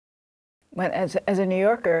When, as a New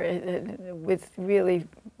Yorker, with really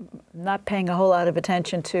not paying a whole lot of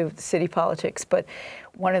attention to city politics, but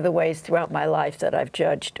one of the ways throughout my life that I've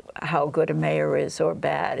judged how good a mayor is or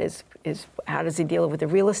bad is how does he deal with the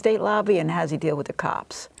real estate lobby and how does he deal with the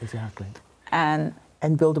cops? Exactly. And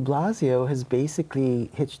Bill de Blasio has basically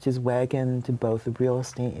hitched his wagon to both the real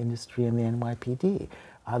estate industry and the NYPD.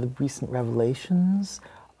 The recent revelations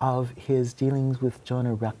of his dealings with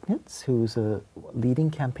Jonah Recknitz, who's a leading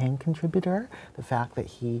campaign contributor, the fact that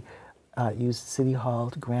he used City Hall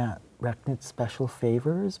to grant Recknitz special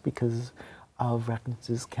favors because of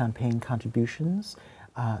Recknitz's campaign contributions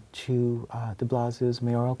to de Blasio's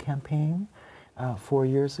mayoral campaign 4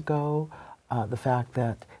 years ago. The fact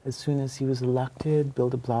that as soon as he was elected, Bill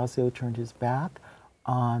de Blasio turned his back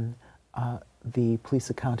on the police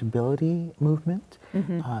accountability movement.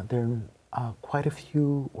 There are quite a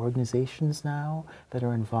few organizations now that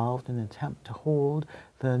are involved in an attempt to hold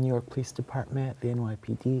the New York Police Department, the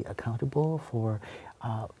NYPD, accountable for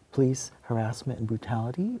police harassment and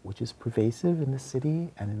brutality, which is pervasive in this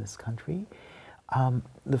city and in this country.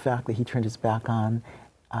 The fact that he turned his back on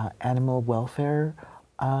animal welfare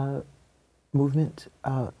movement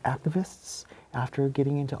activists after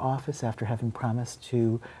getting into office, after having promised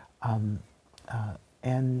to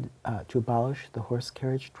to abolish the horse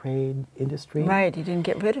carriage trade industry. right, he didn't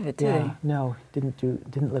get rid of it, did he? No,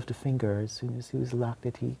 didn't lift a finger. As soon as he was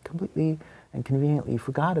elected, he completely and conveniently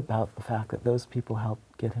forgot about the fact that those people helped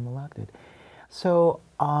get him elected. So,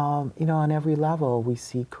 you know, on every level, we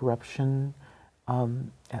see corruption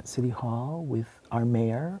at City Hall with our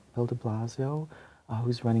mayor, Bill de Blasio,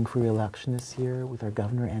 who's running for re-election this year, with our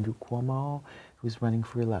governor, Andrew Cuomo, who's running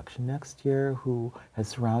for election next year, who has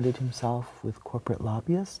surrounded himself with corporate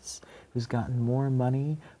lobbyists, who's gotten more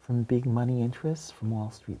money from big money interests from Wall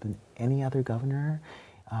Street than any other governor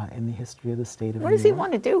in the history of the state of New York. What does he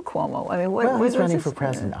want to do, Cuomo? I mean, well, he's running for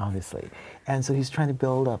president, obviously. And so he's trying to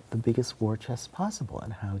build up the biggest war chest possible.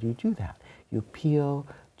 And how do you do that? You appeal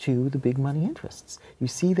to the big money interests. You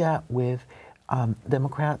see that with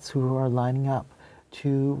Democrats who are lining up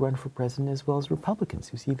to run for president as well as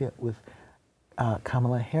Republicans. You see that with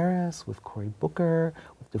Kamala Harris, with Cory Booker,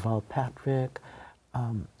 with Deval Patrick,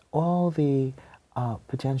 all the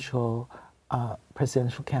potential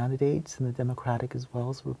presidential candidates in the Democratic as well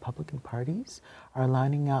as Republican parties are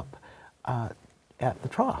lining up at the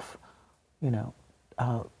trough. You know,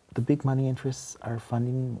 the big money interests are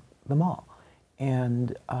funding them all.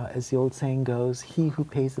 And as the old saying goes, he who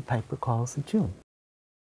pays the piper calls the tune.